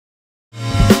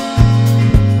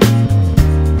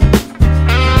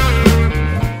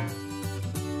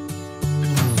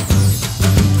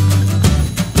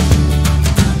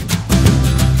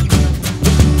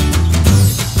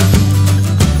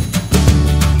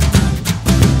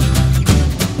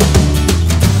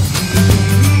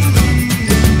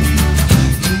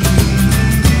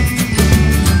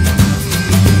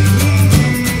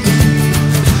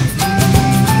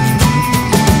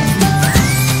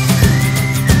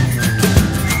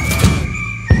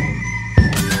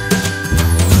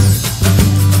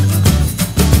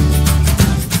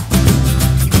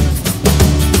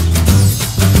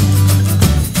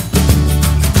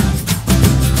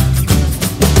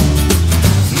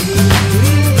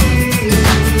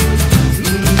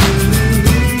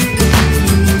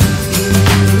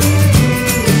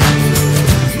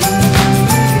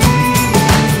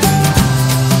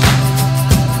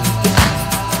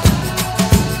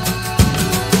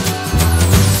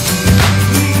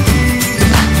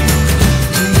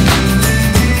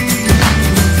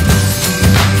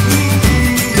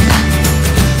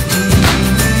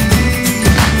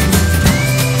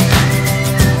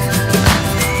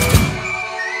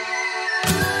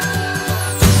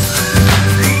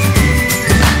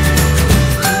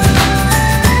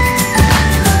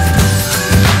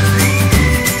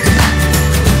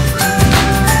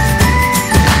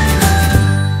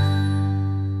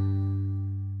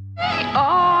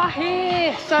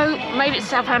here. So made it to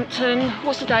Southampton.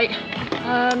 What's the date?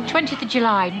 20th of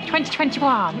July,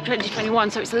 2021.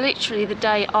 2021. So it's literally the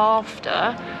day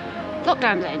after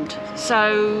lockdown's end.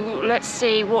 So let's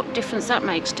see what difference that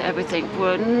makes to everything.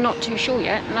 We're not too sure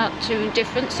yet, not too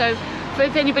different. So for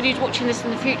if anybody's watching this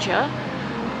in the future,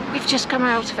 we've just come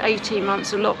out of 18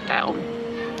 months of lockdown.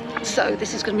 So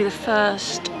this is going to be the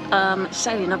first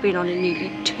sailing I've been on in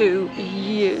nearly 2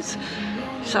 years.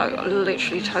 So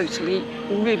literally totally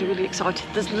really excited.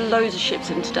 There's loads of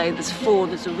ships in today. There's 4.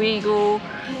 There's a Regal,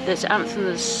 there's Anthem,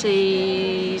 there's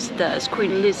Seas, there's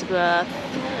Queen Elizabeth,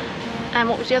 and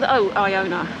what was the other? Oh,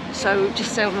 Iona. So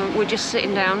we're just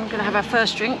sitting down, gonna have our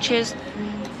first drink. Cheers.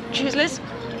 Cheers, Liz.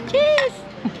 Cheers.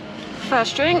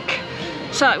 First drink.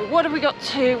 So what have we got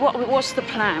to, what's the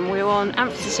plan? We're on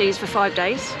Anthem Seas for 5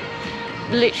 days.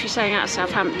 Literally staying out of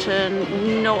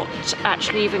Southampton, not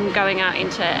actually even going out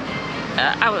into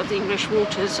out of the English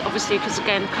waters, obviously, because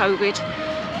again COVID.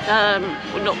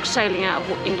 We're not sailing out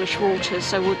of English waters,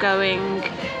 so we're going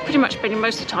pretty much spending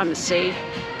most of the time at sea,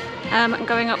 and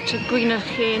going up to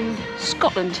Greenock in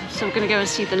Scotland. So we're going to go and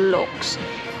see the locks.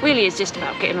 Really is just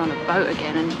about getting on a boat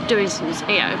again and doing some,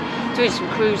 doing some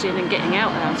cruising and getting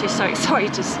out there. I'm just so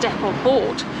excited to step on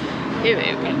board.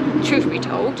 Truth be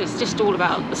told, it's just all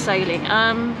about the sailing.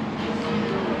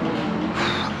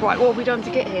 Right, what have we done to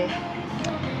get here?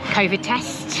 COVID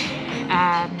test,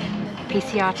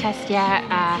 PCR test,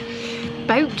 yeah,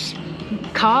 boat,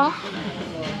 car,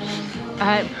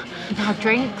 our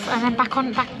drinks, and then back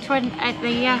to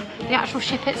the actual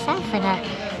ship itself in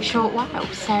a short while.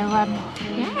 So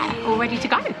yeah, all ready to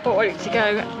go. All ready to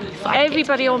go.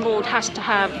 Everybody on board has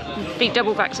to be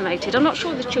double vaccinated. I'm not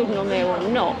sure there's children on there or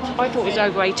not. I thought it was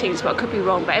over 18s, but I could be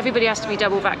wrong. But everybody has to be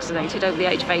double vaccinated over the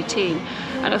age of 18.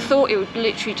 And I thought it would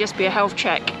literally just be a health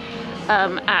check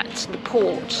at the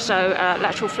port, so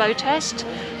lateral flow test,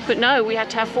 but no, we had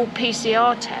to have full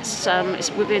PCR tests. It's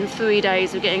within 3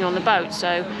 days of getting on the boat.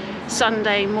 So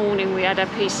Sunday morning we had our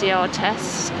PCR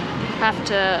tests. Have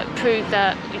to prove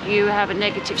that you have a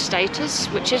negative status,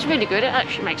 which is really good. It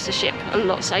actually makes the ship a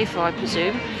lot safer, I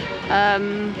presume.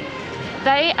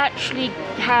 They actually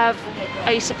have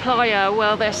a supplier.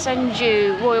 Well, they'll send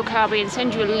you, Royal Caribbean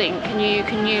send you a link, and you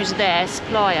can use their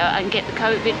supplier and get the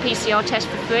COVID PCR test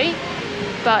for free.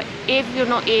 But if you're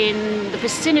not in the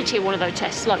vicinity of one of those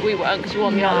tests, like we weren't, because we were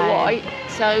on the Isle of Wight,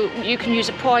 so you can use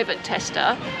a private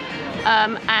tester,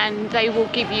 and they will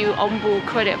give you onboard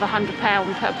credit of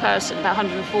 £100 per person, about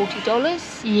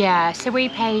 $140. Yeah, so we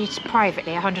paid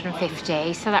privately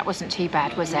 150, so that wasn't too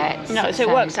bad, was it? No, so it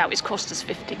works out, it's cost us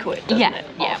 50 quid, doesn't it?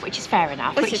 Yeah, which is fair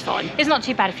enough. Which is fine. It's not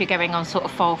too bad if you're going on sort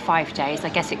of 4 or 5 days. I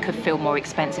guess it could feel more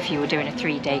expensive if you were doing a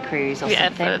 3-day cruise or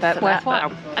something, but worthwhile.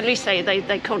 But at least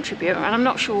they contribute, and I'm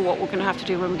not sure what we're going to have to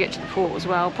do when we get to the port as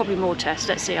well. Probably more tests.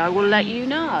 Let's see. I will let you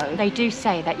know. They do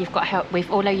say that you've got help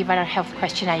with, although you've had a health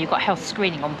questionnaire, you've got health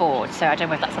screening on board. So I don't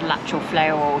know if that's a lateral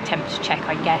flow or temperature check,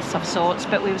 I guess, of sorts.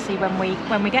 But we will see when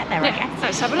we get there. I guess.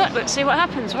 Let's have a look. Let's see what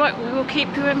happens. Right, we will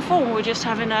keep you informed. We're just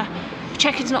having a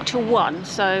check-in's not till 1,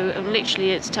 so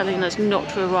literally it's telling us not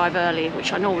to arrive early,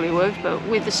 which I normally would, but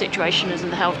with the situation as in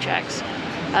the health checks,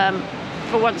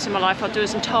 for once in my life I'll do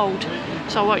as I'm told,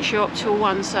 so I won't show up till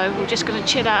 1. So we're just going to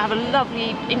chill out, have a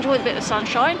lovely, enjoy the bit of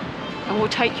sunshine, and we'll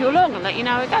take you along and let you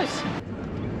know how it goes.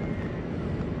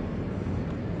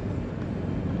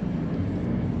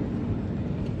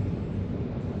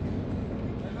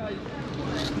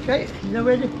 Okay, now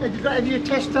have you got any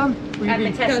test done? Had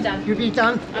the test done. You've been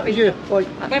done? You? Right.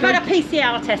 We've had a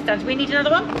PCR test done. Do we need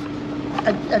another one?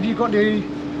 Have you got the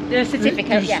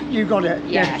certificate? Yeah. You got it?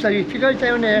 Yeah. So if you go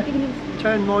down there,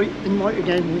 turn right and right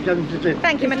again, and go into the...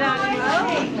 Thank you, madam.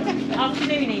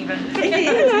 Afternoon even.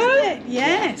 Hello.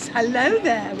 Yes, hello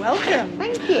there, welcome.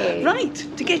 Thank you. Right,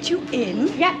 to get you in,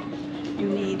 you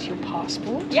need your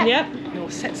passport. Yep. Your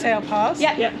set sail pass.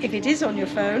 Yep. If it is on your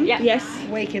phone, Yes.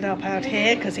 wake it up out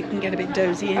here because it can get a bit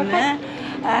dozy in there.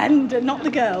 And not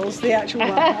the girls, the actual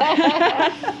one.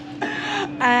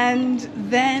 And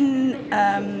then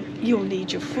you'll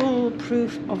need your full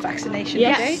proof of vaccination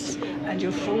dates and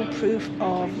your full proof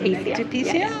of the negative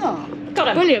PCR. Got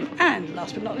it. Brilliant. And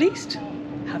last but not least,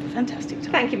 have a fantastic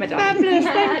time. Thank you, madam. Fabulous.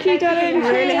 Thank you, darling.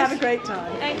 Really have a great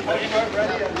time.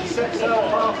 Set sail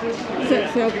passes.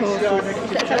 Set sail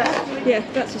passes. Yeah,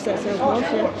 that's a set sail pass,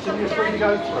 yeah. So you're free to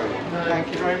go through. Thank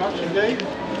you very much indeed.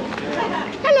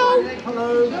 Hello.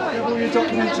 Hello, you have all your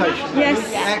documentation?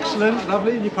 Yes. Excellent,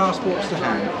 lovely, and your passports to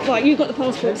hand. Right, you've got the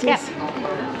passports, yes.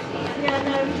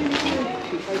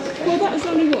 Well, that was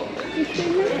only what,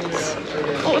 15 minutes?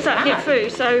 What was that? Get through.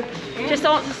 So just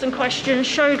answered some questions,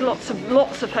 showed lots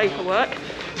of paperwork.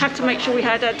 had to make sure we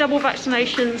had double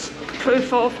vaccinations,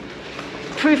 proof of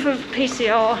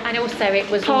PCR, And also it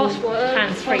was password, all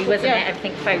hands-free, wasn't yeah. it?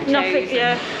 Everything photos. Nothing, and-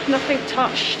 yeah, nothing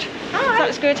touched. All So right.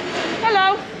 that's good.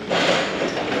 Hello.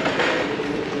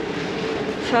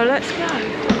 So let's go.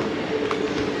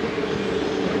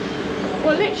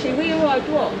 Well, literally, we arrived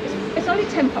what? It's only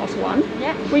 1:10.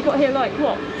 Yeah. We got here like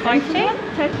what? 5 to 1?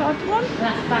 1:10.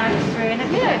 That's bags through and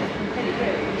everything. Yeah. Pretty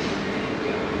good.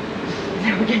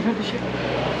 Now we're getting on the ship.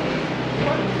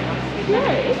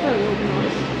 Yeah, it is very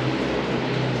organised.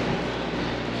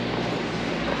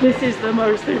 This is the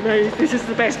most amazing. This is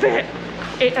the best bit.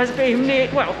 It has been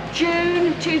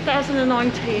June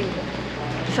 2019.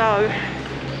 So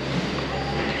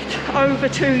over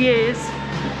 2 years.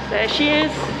 There she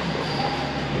is.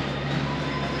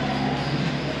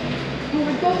 Oh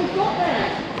my God, we've got there.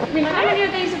 I mean, how many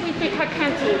of these have we had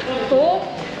cancelled? 4?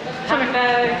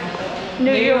 Southampton,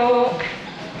 New York,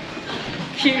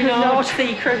 Greenock,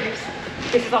 SoloCruiser.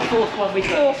 This is our 4th one we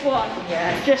got. 4th one.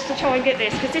 Yeah. Just to try and get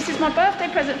this, because this is my birthday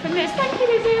present from Liz. Thank you,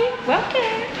 Lizzie.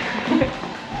 Welcome.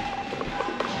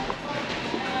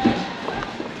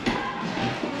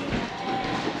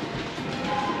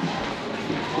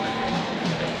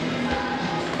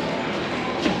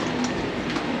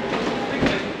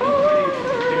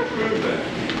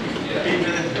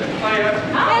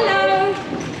 Hello.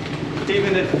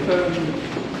 Even if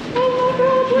Oh my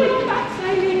God, we're back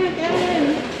sailing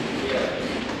again.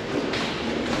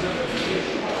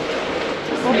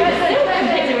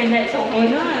 I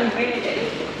know.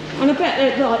 And I bet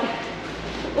that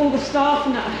like all the staff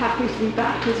and that are happy to be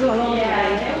back as well, aren't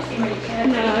they? all seem really good.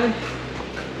 No.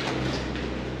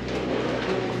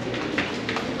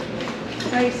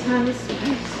 Space, hands,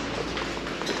 space.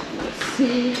 Let's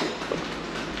see.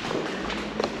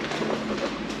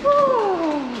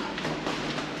 Oh.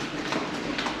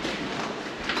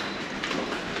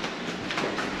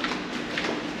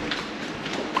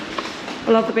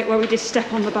 I love the bit where we just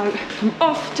step on the boat from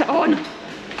off to on.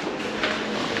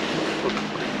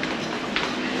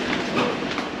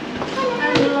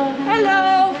 Hello.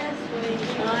 Hello.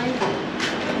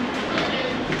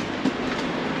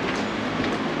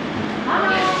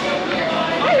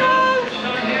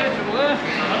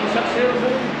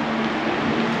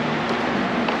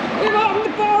 We're on the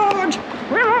board.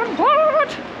 We're on board.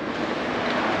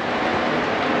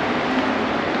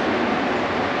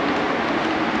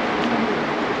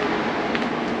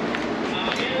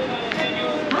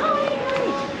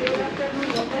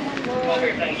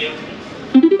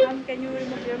 Can you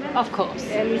remove your mask? Of course.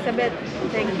 Elizabeth,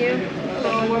 thank you.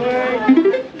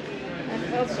 Forward.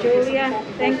 Julia,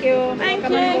 thank you. Thank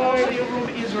Come you. on board. your room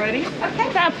is ready. Okay,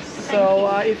 Fab. So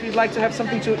if you'd like to have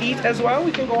something to eat as well,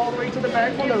 we can go all the way to the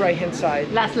back on the right hand side.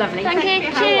 That's lovely. Thank you.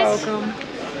 You're Cheers. welcome.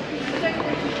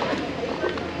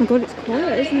 Oh my God, it's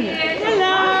quiet, isn't it?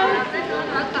 Hello.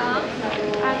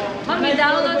 Mom, you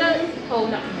downloaded. Oh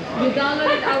no. You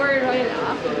downloaded our Royal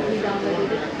app. You downloaded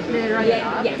the Royal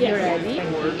app. Yes.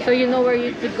 Already. So you know where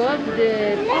you to go.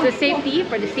 The safety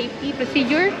for the safety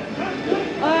procedure.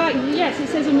 Yes, it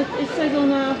says on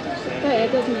there,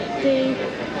 doesn't it?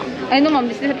 I know, Mom.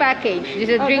 This is a package. This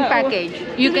is a drink package.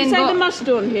 You Does can it say go the mustard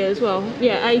on here as well?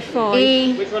 Yeah,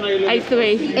 A5. Which one are you looking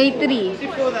A3. A3.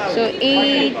 So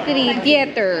A3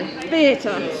 theater.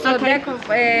 Theatre. So Okay.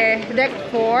 deck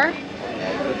 4.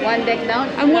 One deck down.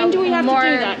 And when do we have more, to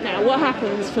do that now? What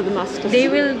happens for the mustard? They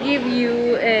will give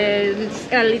you a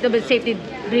little bit safety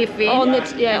briefing. on the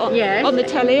Yes. on the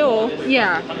telly or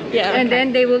Yeah. Yeah, And okay.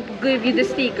 then they will give you the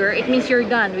sticker. It means you're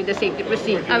done with the safety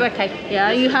procedure. Oh, okay.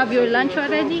 Yeah. You have your lunch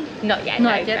already? Not yet.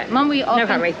 Not no. yet. Mom, we open.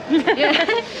 hurry. Yeah.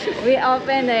 We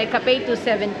open a cafe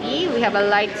 270. We have a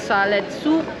light salad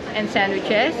soup and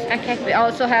sandwiches. Okay. We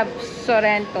also have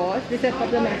Sorrentos. This is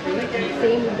complimentary.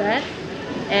 Same with that.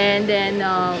 And then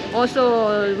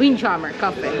also Windjammer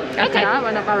coffee. Okay. Yeah,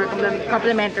 one of our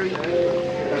complimentary.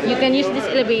 You can use this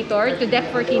elevator to deck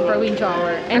 14 for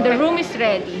Windjammer. And the room is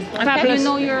ready. Fabulous. You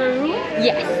know your room?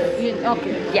 Yes.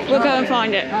 Okay. Yeah. we'll go and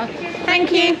find it. Okay.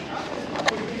 Thank you.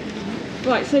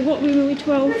 Right, so what room are we?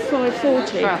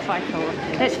 12,540.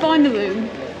 5-4. Let's find the room,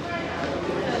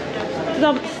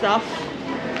 dump stuff,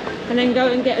 and then go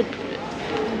and get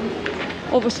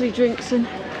obviously drinks and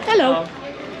hello.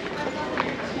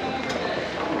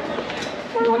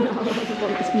 Oh no, I just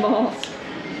want this mask.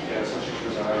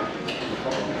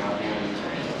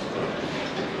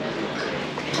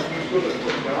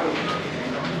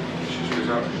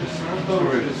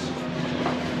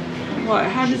 Right,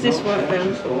 how does this work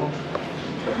then?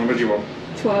 How much do you want?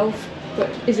 12, but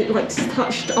is it like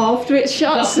touched after it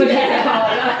shuts?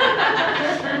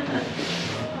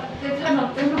 They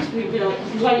must be like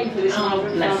waiting for this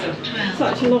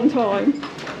such a long time.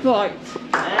 Right.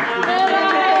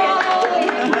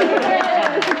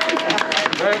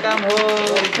 Welcome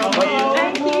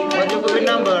home. What's your booking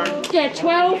number? Yeah,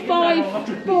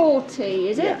 12,540,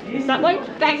 is it? Is that way?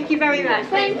 Thank you very much.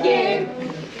 Thank you.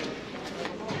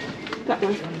 That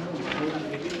one.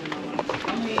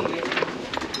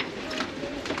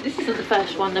 This isn't the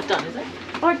first one they've done, is it?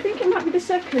 I think it might be the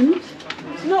second.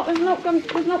 There's not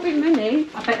been many.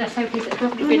 I bet they're so pleased they've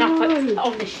probably been up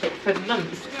on this ship for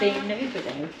months, being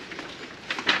nobody.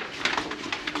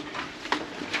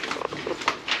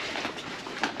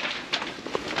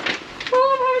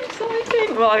 Oh, how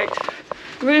exciting! Right,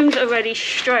 rooms are ready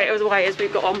straight away as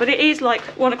we've got on, but it is like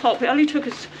 1 o'clock. It only took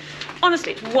us,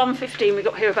 honestly, it's 1:15. We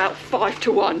got here about 5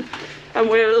 to 1, and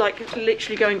we're like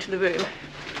literally going to the room.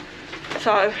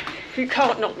 So you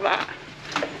can't knock that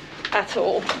at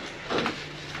all.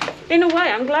 In a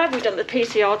way, I'm glad we've done the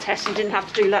PCR test and didn't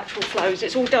have to do lateral flows.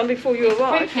 It's all done before you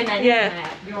arrive. Quicker then, yeah. isn't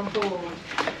it? You're on board.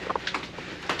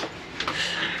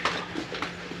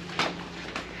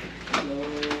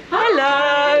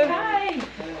 Hello. Hi.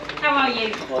 How are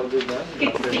you? All good, man.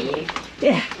 Good to see you.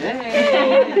 Yeah.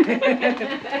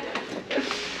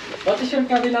 What is your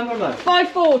cabin number, man?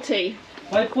 540.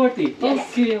 540.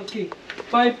 Yes. Okay, okay.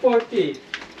 540.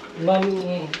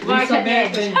 Ma'am Right at the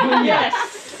Elizabeth and Julia.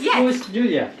 Yes. Yes. Who is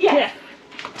Julia? Yeah.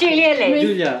 Julia Liz.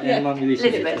 Julia Yeah. and Ma'am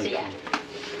Elizabeth. Elizabeth, yeah.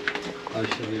 I'll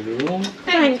show you the room.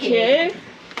 Thank you.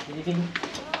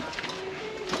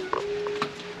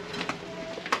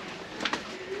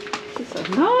 This is so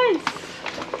nice.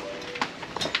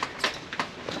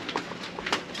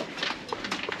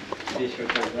 This is your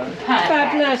card, man. Perfect.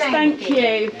 Fabulous. Thank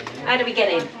you. How do we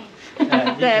get in?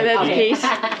 There, there's the keys.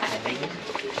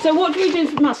 So what do we do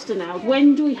for muster now?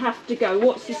 When do we have to go?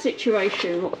 What's the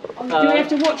situation? Do we have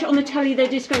to watch it on the telly? They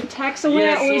just go tag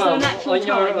somewhere, or is there an actual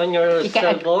time? on your You get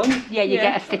cell a- phone. Yeah, you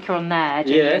Yeah. get a sticker on there.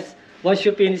 don't you? Yes. Once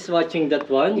you finish watching that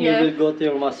one, Yeah. you will go to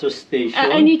your master station.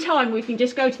 At any time we can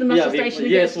just go to the muster station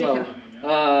and get a yes, sticker. ma'am.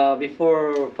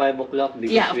 Before 5 o'clock.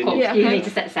 because Yeah, of we course. need- Yeah, You okay. need to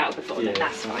set this out before Yeah. then,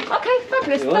 that's fine. Okay,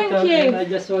 fabulous. You're Thank welcome, and I you.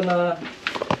 just wanna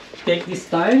take this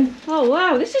time. Oh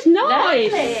wow, this is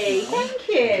nice. Lovely, thank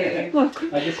you. Well,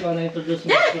 I just wanna introduce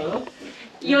myself.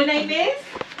 Your name is?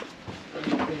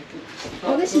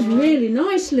 oh, this is really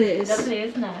nice, Liz. Lovely,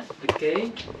 isn't it?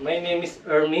 Okay, my name is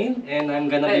Ermin, and I'm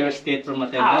gonna be your state room Oh,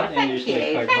 attendant. and thank here's you,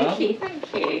 my card, thank ma'am. you, thank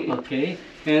you. Okay,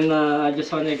 and I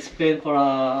just want to explain for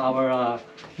our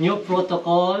new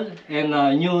protocol and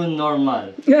new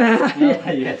normal.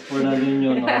 Yeah. Yes, for the new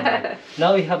normal.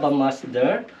 Now we have a mask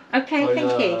there. Okay, for thank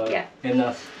the- you. Yeah. And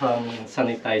some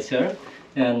sanitizer.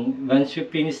 And once you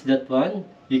finish that one,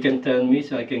 you can tell me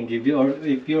so I can give you. Or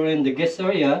if you're in the guest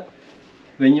area,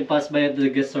 when you pass by at the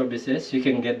guest services, you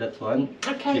can get that one.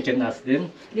 Okay. You can ask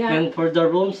them. Yeah. And for the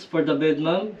rooms, for the bed,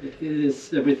 ma'am,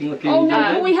 is everything okay? Oh with no, your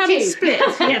can bed? we have it Two. split?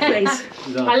 Yeah, please.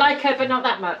 No. I like her, but not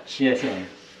that much. Yes, ma'am.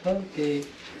 Okay.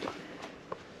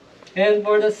 And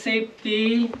for the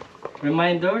safety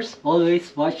reminders,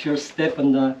 always watch your step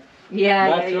on the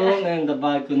bathroom and the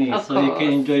balcony Of so you course.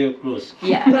 can enjoy your cruise.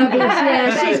 Yeah.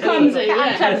 Yeah, she's clumsy. I'm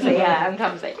Yeah. clumsy, yeah, I'm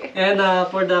clumsy. And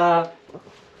for the,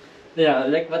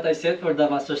 like what I said, for the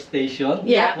master station,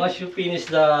 Yeah. once you finish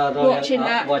the Watching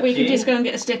that, we can just go and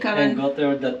get a sticker and and go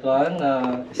to that one,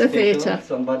 The station, theatre.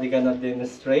 somebody gonna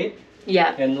demonstrate.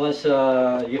 Yeah. And once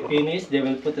you finish, they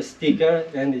will put a sticker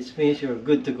and it's finished, you're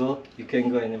good to go. You can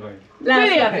go anywhere.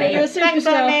 brilliant. You're a Thanks,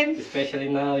 superstar. darling. Especially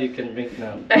now, you can drink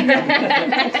now.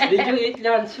 Did you eat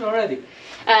lunch already?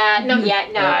 Not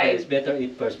yet, no. Okay, it's better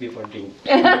eat first before drink.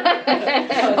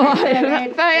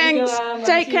 Alright, thanks. ma'am.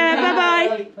 Take See you. care. Bye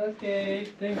bye. Okay,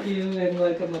 thank you and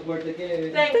welcome aboard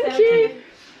again. Thank you.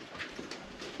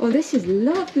 Oh, this is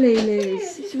lovely,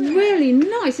 Liz. It's really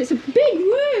nice. It's a big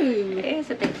room. It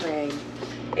is a big room.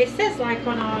 It says like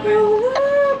on our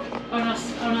Oh, on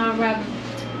our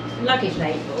luggage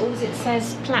labels, it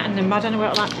says platinum. I don't know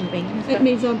what that means. it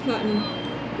means I'm platinum.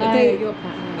 Oh, They- you're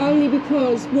platinum. Only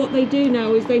because what they do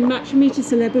now is they match me to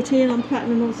celebrity and I'm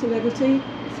platinum on celebrity.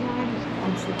 So I'm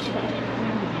on celebrity, but I don't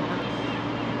remember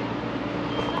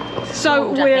that. So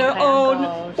Gold, I we're think I am on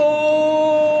gold.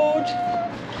 board.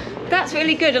 That's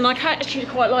really good, and I actually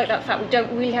quite like that fact we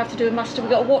don't really have to do a muster. We've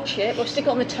got to watch it, we'll stick it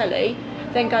on the telly,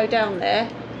 then go down there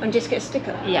and just get a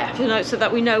sticker. Yeah. You know, so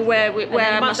that we know where And where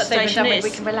then our once muster that's station over, is. we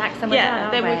can relax and we're Yeah,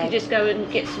 done, then we aren't can just go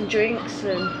and get some drinks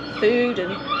and food,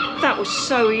 and that was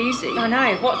so easy. I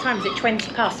know. What time is it? 20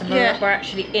 past, and Yeah. we're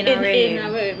actually in our room. In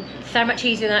our room. So much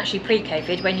easier than actually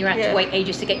pre-COVID when you had Yeah. to wait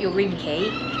ages to get your room key.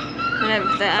 And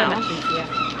everything So else. much easier.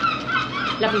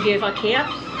 Lovely view of IKEA.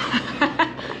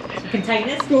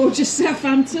 Containers. Gorgeous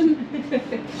Southampton.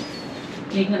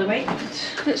 Need another week?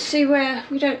 Let's see where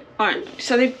we don't. Alright,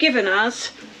 so they've given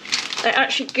us, they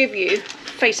actually give you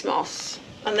face masks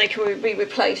and they can be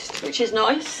replaced, which is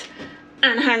nice,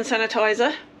 and hand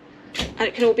sanitizer, and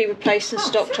it can all be replaced and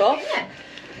stocked off. Yeah.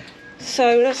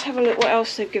 So let's have a look what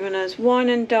else they've given us. Wine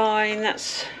and dine,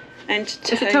 that's entertainment.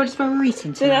 Have they told us where we're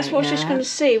eating So tonight? that's what I was just going to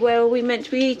see, where are we meant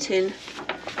to be eating?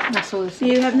 That's all this.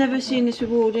 You have never seen this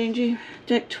rewarding, do you?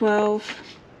 Deck 12.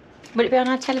 Will it be on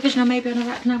our television or maybe on a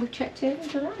rack now we've checked in? I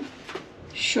don't know.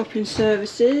 Shopping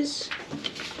services.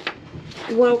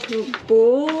 Welcome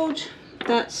aboard.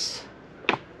 That's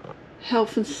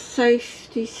health and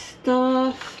safety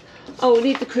staff. Oh, we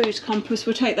need the cruise compass.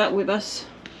 We'll take that with us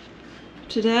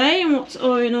today. And what's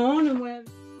going on and where.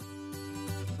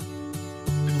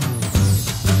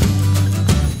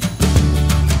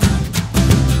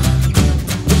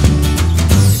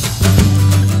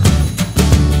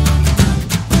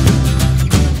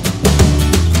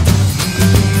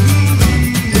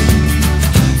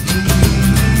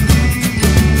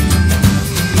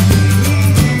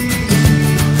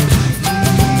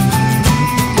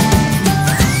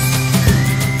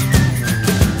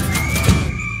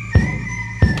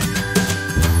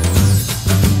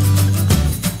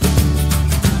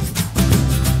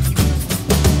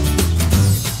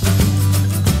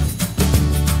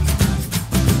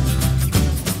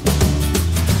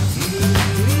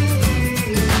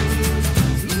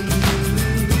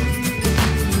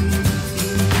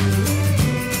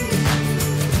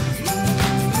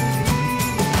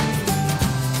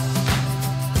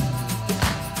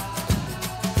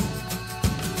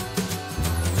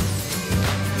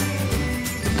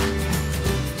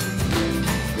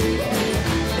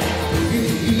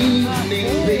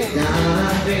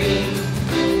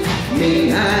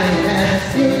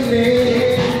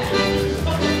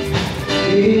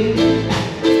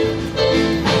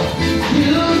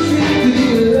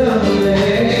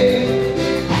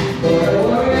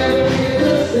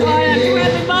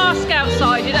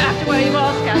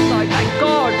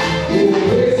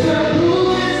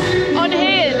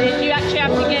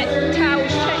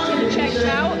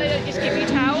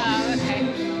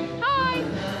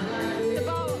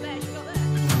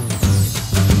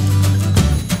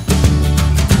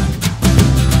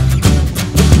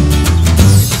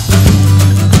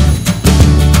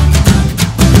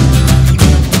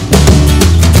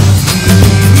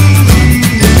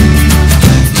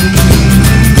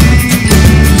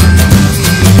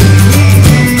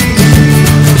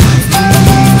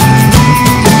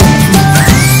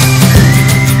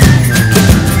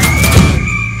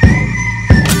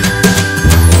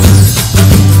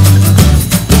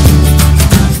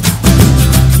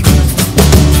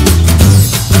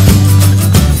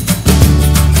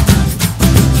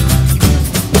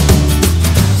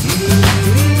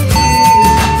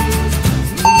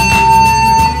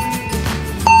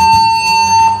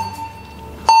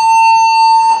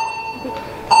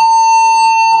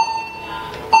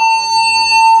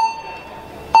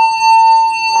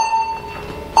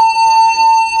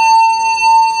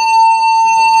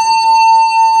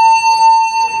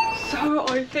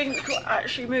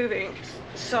 Actually moving.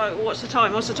 So what's the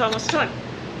time?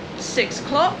 6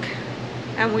 o'clock,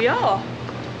 and we're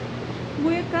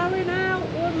going out,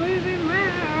 we're moving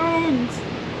round.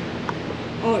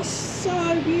 Oh, it's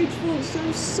so beautiful, it's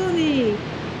so sunny.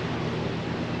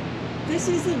 This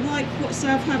isn't like what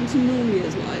Southampton normally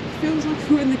is like. It feels like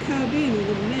we're in the Caribbean or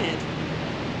the Med,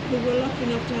 but we're lucky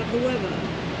enough to have the weather.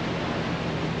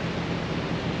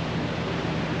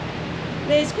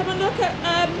 Liz, come and look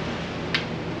at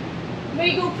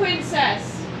Regal Princess.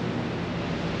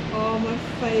 Oh, my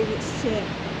favourite ship.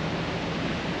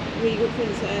 Regal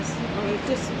Princess. I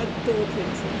just adore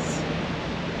Princess.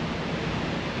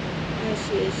 There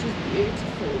she is, she's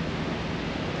beautiful.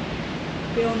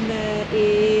 Be on there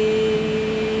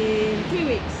in 3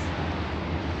 weeks.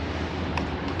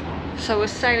 So we're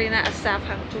sailing out of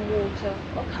Southampton water.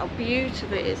 Look how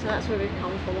beautiful it is. So that's where we've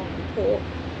come from on the port.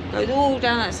 Goes all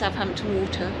down at Southampton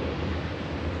water.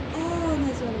 Oh, and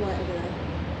there's another way over there.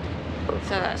 So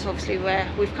that's obviously where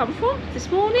we've come from this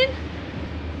morning.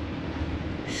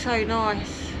 So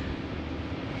nice.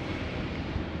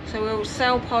 So we'll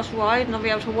sail past Ryde and I'll be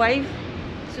able to wave.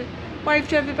 So wave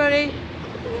to everybody.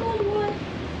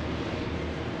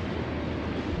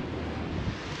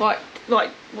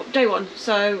 Right, day one.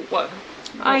 So what?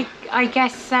 I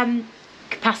guess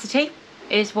capacity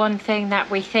is one thing that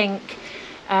we think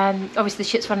Obviously the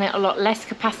ship's running at a lot less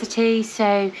capacity,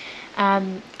 so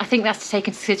I think that's to take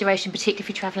into consideration, particularly if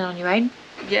you're travelling on your own.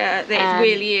 Yeah, it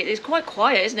really is. It's quite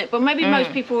quiet, isn't it? But maybe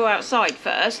most people are outside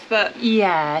first, but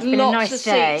yeah, it's been a nice lots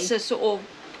day. of seats are sort of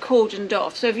cordoned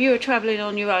off. So if you were travelling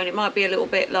on your own, it might be a little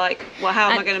bit like, well, how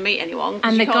am I going to meet anyone?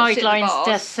 And the you can't sit in the guidelines bars.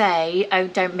 does say, oh,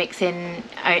 don't mix in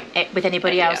with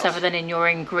anybody else other than in your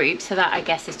own group. So that, I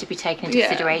guess, is to be taken into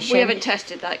consideration. We haven't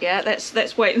tested that yet.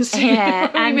 Let's wait and see.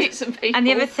 Yeah, when we meet some people. And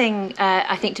the other thing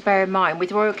I think to bear in mind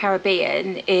with Royal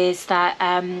Caribbean is that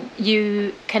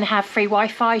you can have free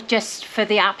Wi-Fi just for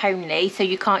the app only. So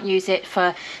you can't use it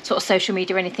for sort of social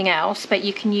media or anything else, but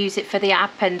you can use it for the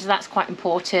app, and that's quite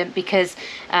important because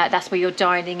that's where your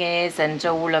dining is and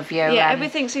all of your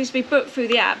everything seems to be booked through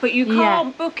the app, but you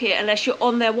can't book it unless you're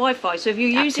on their Wi-Fi. So if you're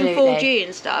using 4G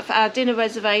and stuff, our dinner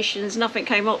reservations, nothing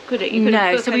came up, could it? You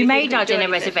no, so we made our dinner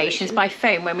reservations by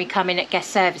phone when we come in at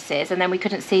guest services, and then we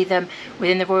couldn't see them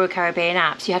within the Royal Caribbean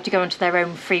app, so you have to go onto their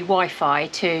own free Wi-Fi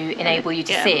to enable you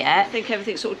to see it. I think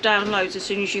everything sort of downloads as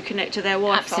soon as you connect to their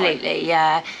Wi-Fi. Absolutely,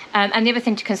 yeah. And the other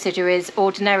thing to consider is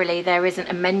ordinarily there isn't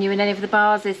a menu in any of the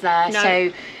bars, is there? No.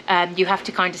 So you have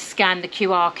to kind of scan the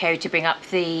QR code to bring up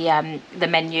the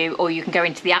menu, or you can go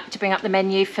into the app to bring up the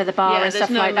menu for the bar and stuff like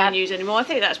that. There's no menus anymore. I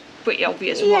think that's pretty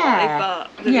obvious why, but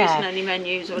there isn't any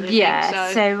menus or anything.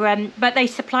 Yeah, so but they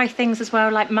supply things as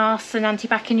well, like masks and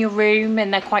antibac in your room,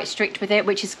 and they're quite strict with it,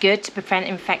 which is good to prevent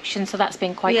infection, so that's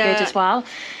been quite good as well.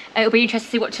 It'll be interesting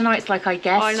to see what tonight's like, I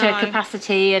guess,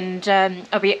 capacity, and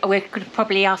we're going to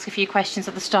probably ask a few questions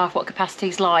of the staff what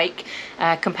capacity's like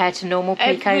compared to normal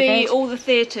pre-COVID. All the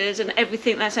theatres and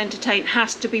everything that's entertained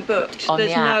has to be booked.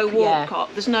 There's no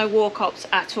walk-up. There's no walk-ups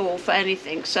at all for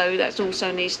anything, so that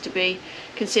also needs to be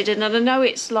considered. And I know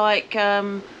it's like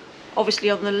obviously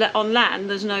on land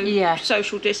there's no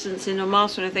social distancing or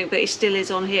masks or anything, but it still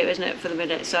is on here, isn't it, for the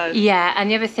minute? So yeah.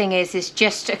 And the other thing is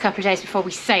just a couple of days before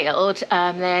we sailed,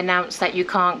 they announced that you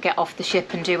can't get off the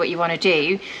ship and do what you want to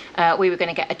do. We were going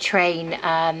to get a train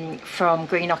from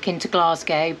Greenock into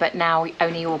Glasgow, but now we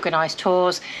only organise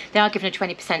tours. They are giving a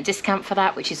 20% discount for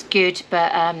that, which is good,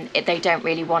 but they don't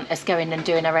really want us going and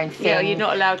doing our own thing. Yeah, you're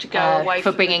not allowed to go away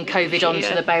for bringing COVID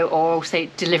onto the boat, or also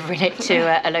delivering it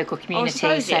to a local community.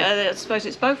 I suppose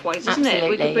it's both ways, isn't it?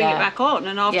 We could bring it back on,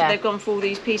 and after they've gone through all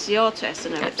these PCR tests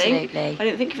and everything. Absolutely. I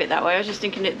didn't think of it that way. I was just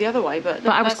thinking it the other way. But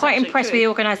I was quite impressed with the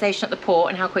organisation at the port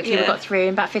and how quickly we got through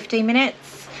in about 15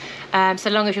 minutes. So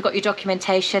long as you've got your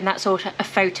documentation, that's all a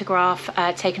photograph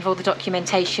taken of all the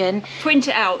documentation. Print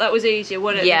it out, that was easier,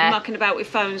 wasn't it? Yeah. Than mucking about with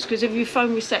phones, because if your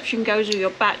phone reception goes with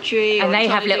your battery... And they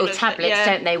have little tablets,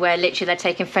 don't they, where literally they're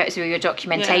taking photos of your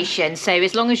documentation. So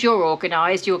as long as you're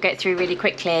organised, you'll get through really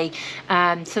quickly.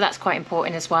 So that's quite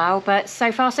important as well. But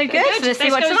so far, so good. So let's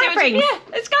see what tonight brings. Yeah,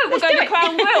 let's go. We'll go to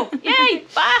Crown Wheel. Yay!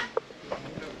 Bye!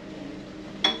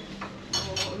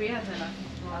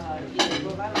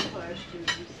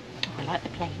 I like the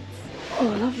plates. Oh,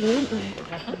 lovely, aren't they?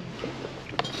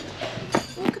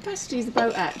 What capacity is the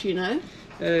boat at, do you know?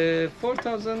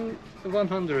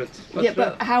 4,100.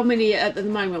 But how many at the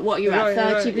moment? What are you at?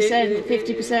 30%,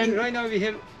 50%? Right now we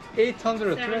have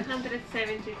 800.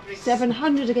 773.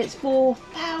 700 against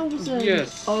 4,000.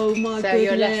 Yes. Oh my So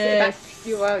goodness.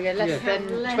 you're less than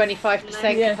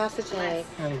 25% capacity.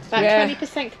 About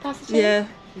 20% capacity? Yeah.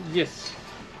 Yes.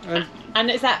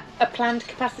 And is that a planned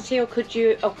capacity, or could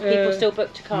people still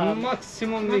book to come?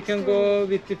 Maximum we can go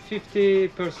with the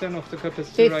 50% of the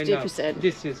capacity right now. 50%.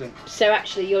 This season. So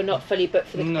actually you're not fully booked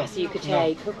for the No, capacity you could no.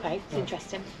 take. Okay, it's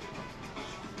interesting.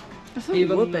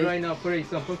 Even right now, for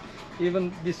example,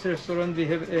 even this restaurant we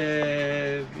have,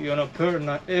 per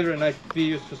night, every night we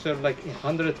used to serve like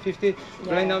 150.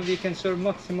 Right now we can serve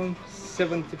maximum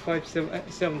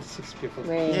 76 people.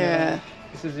 Really? Yeah.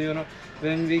 This is,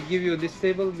 when we give you this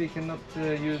table, we cannot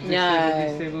use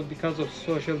this table because of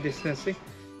social distancing.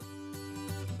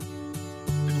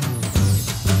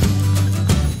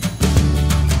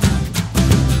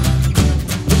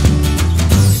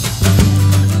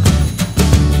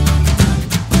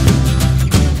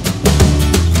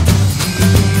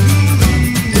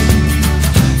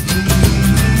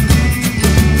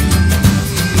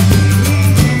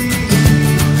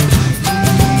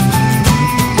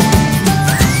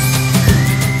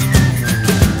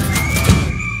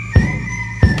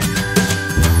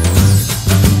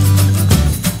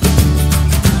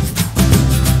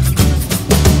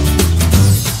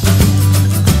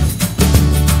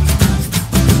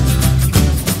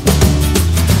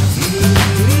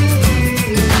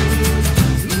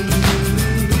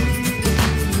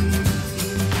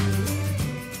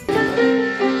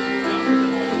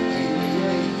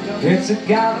 It's a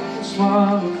galloping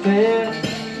swallow affair.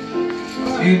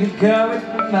 to the girl with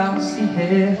the mousy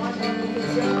hair.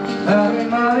 Early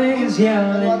mornings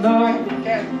yelling no,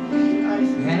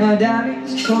 and her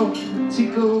daddy's told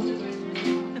to go.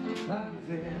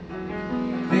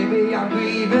 Baby, I'm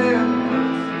grieving.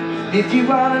 If you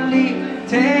wanna leave,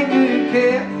 take good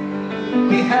care.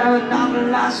 We have enough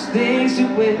last things to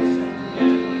wait,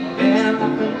 and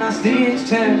enough last things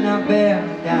turn our bear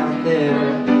down there.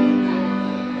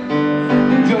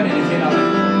 Join in if you know it.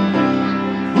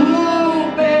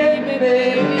 Ooh, baby,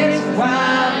 baby, it's a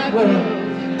wild world.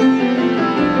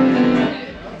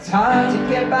 It's hard to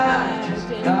get by, just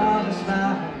love a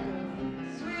smile.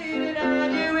 Sweet and I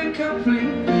knew it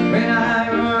complete when I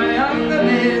run up the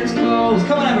men's clothes.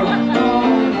 Come on, everyone. Oh,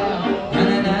 na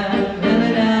na na na na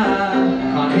na.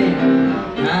 Can't hear.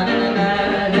 Na na na na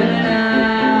na na na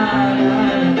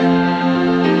na.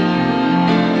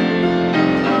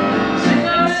 Sing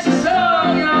us a song,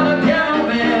 you're the piano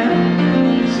man.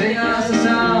 Sing us a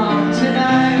song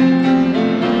tonight.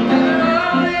 And we're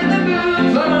all in the mood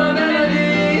for a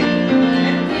melody,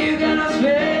 and you got us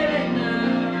feeling now.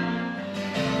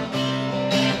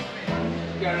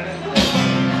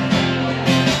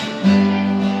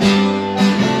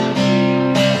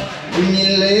 When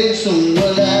your legs don't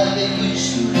roll like they used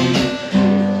to be,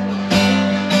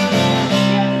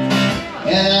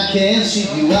 and I can't see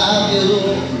you out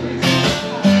your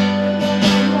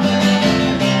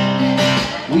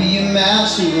will you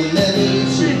master the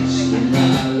meditations of my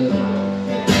love?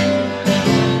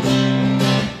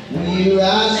 Will you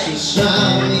rise to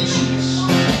smile on your cheeks?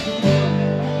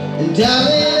 And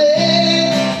darling,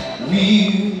 will you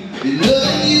be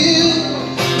loving you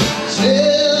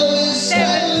till we're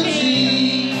 70?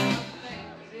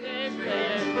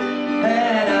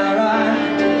 And I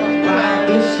ride while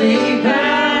you sleep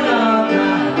and all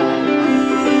night,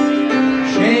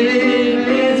 shading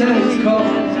blizzards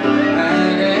cold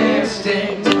and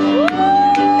extinct.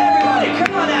 Everybody,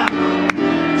 come on now!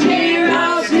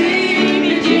 Teardrops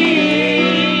sleepy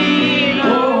Jean.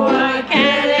 Oh, I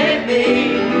can't let me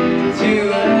to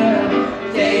a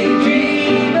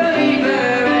daydream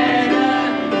believer and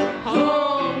a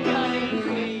homecoming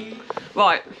queen.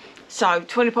 Right, so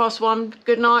 1:20.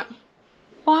 Good night.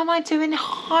 Why am I doing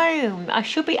home? I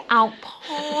should be out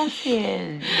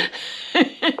partying.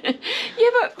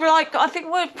 Yeah, but like, I think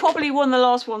we're probably one of the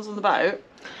last ones on the boat.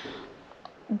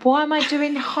 Why am I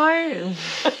doing home?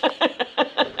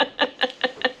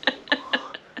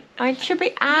 I should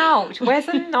be out. Where's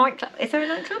the nightclub? Is there a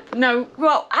nightclub? No,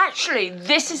 well, actually,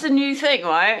 this is a new thing,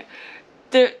 right?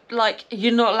 That, like,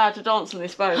 you're not allowed to dance on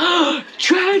this boat.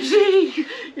 Tragedy!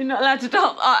 You're not allowed to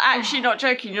dance. Actually, not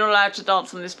joking, you're not allowed to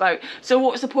dance on this boat. So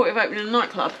what's the point of opening a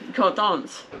nightclub? You can't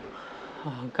dance.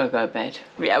 Oh, I'm gonna go to bed.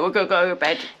 Yeah, we're gonna go to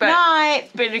bed. But Night.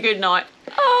 it's been a good night.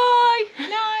 Bye!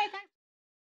 Night.